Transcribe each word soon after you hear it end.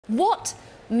What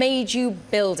made you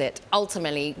build it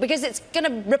ultimately? Because it's going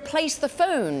to replace the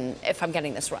phone, if I'm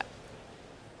getting this right.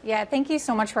 Yeah, thank you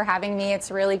so much for having me.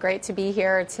 It's really great to be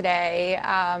here today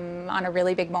on a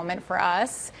really big moment for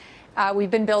us.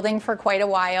 We've been building for quite a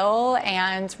while,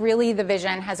 and really the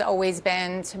vision has always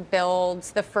been to build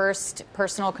the first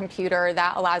personal computer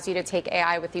that allows you to take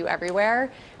AI with you everywhere.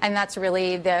 And that's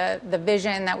really the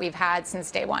vision that we've had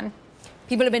since day one.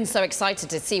 People have been so excited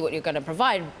to see what you're going to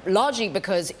provide, largely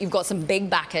because you've got some big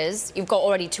backers. You've got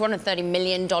already $230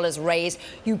 million raised.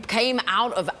 You came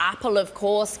out of Apple, of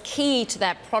course, key to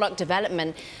their product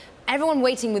development. Everyone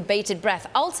waiting with bated breath.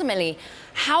 Ultimately,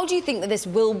 how do you think that this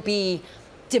will be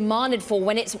demanded for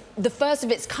when it's the first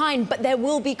of its kind, but there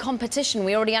will be competition?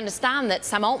 We already understand that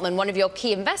Sam Altman, one of your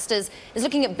key investors, is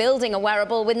looking at building a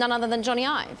wearable with none other than Johnny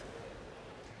Ive.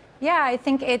 Yeah, I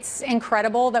think it's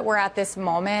incredible that we're at this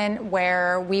moment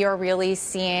where we are really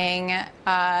seeing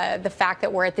the fact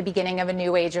that we're at the beginning of a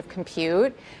new age of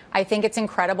compute. I think it's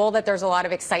incredible that there's a lot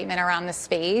of excitement around the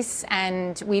space,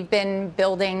 and we've been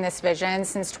building this vision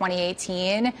since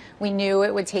 2018. We knew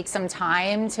it would take some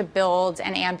time to build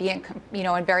an ambient,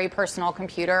 and very personal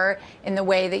computer in the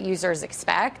way that users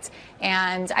expect.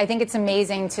 And I think it's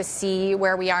amazing to see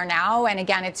where we are now. And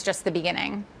again, it's just the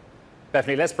beginning.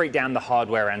 Bethany, let's break down the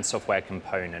hardware and software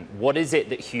component. What is it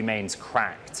that Humane's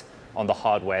cracked on the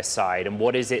hardware side, and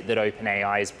what is it that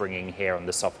OpenAI is bringing here on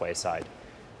the software side?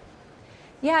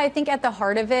 Yeah, I think at the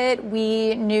heart of it,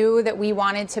 we knew that we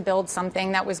wanted to build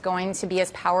something that was going to be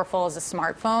as powerful as a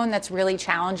smartphone. That's really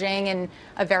challenging in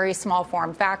a very small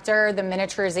form factor. The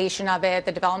miniaturization of it,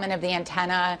 the development of the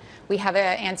antenna. We have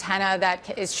an antenna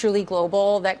that is truly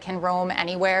global, that can roam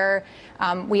anywhere.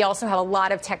 We also have a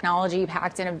lot of technology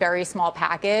packed in a very small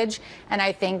package. And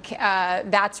I think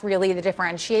that's really the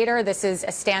differentiator. This is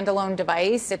a standalone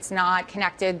device. It's not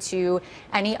connected to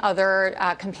any other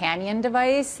companion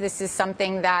device. This is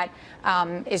something that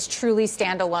is truly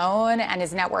standalone and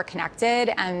is network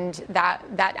connected, and that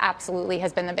absolutely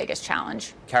has been the biggest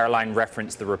challenge. Caroline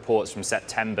referenced the reports from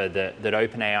September that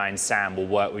OpenAI and Sam will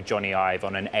work with Johnny Ive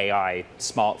on an AI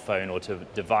smartphone or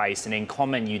device, and in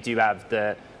common you do have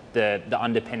the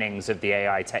underpinnings of the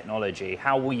AI technology.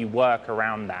 How will you work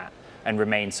around that and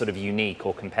remain sort of unique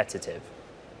or competitive?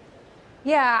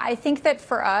 Yeah, I think that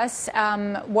for us,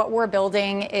 what we're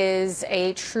building is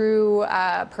a true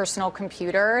personal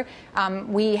computer.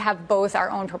 We have both our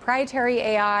own proprietary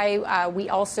AI. We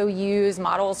also use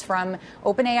models from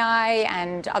OpenAI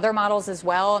and other models as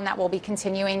well, and that will be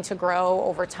continuing to grow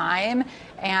over time.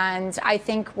 And I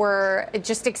think we're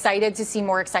just excited to see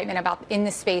more excitement in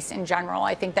the space in general.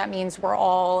 I think that means we're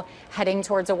all heading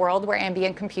towards a world where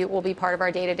ambient compute will be part of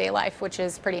our day-to-day life, which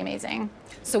is pretty amazing.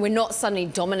 So we're not suddenly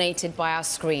dominated by our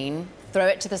screen. Throw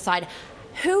it to the side.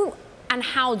 Who and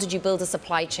how did you build a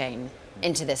supply chain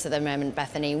into this at the moment,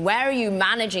 Bethany? Where are you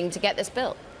managing to get this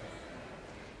built?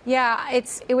 Yeah,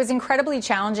 it was incredibly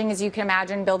challenging, as you can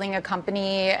imagine, building a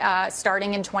company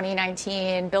starting in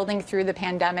 2019, building through the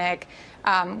pandemic.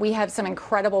 We have some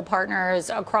incredible partners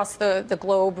across the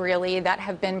globe, really, that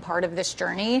have been part of this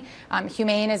journey.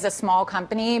 Humane is a small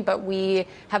company, but we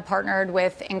have partnered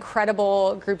with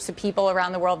incredible groups of people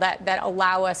around the world that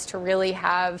allow us to really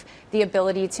have the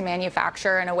ability to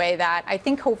manufacture in a way that I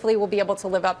think hopefully will be able to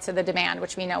live up to the demand,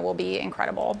 which we know will be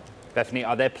incredible. Bethany,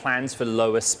 are there plans for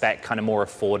lower spec, kind of more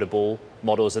affordable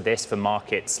models of this for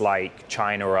markets like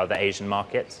China or other Asian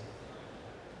markets?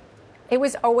 It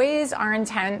was always our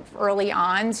intent early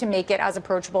on to make it as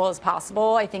approachable as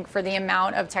possible. I think for the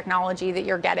amount of technology that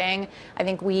you're getting, I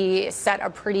think we set a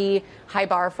pretty high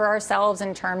bar for ourselves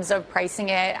in terms of pricing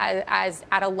it as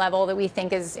at a level that we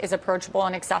think is approachable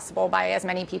and accessible by as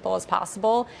many people as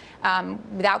possible.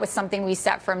 That was something we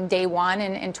set from day one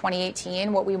in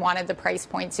 2018, what we wanted the price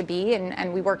point to be,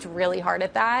 and we worked really hard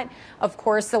at that. Of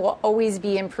course, there will always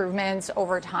be improvements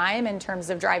over time in terms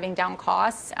of driving down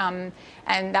costs, and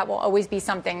that will always be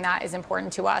something that is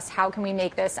important to us. How can we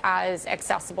make this as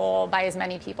accessible by as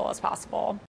many people as possible?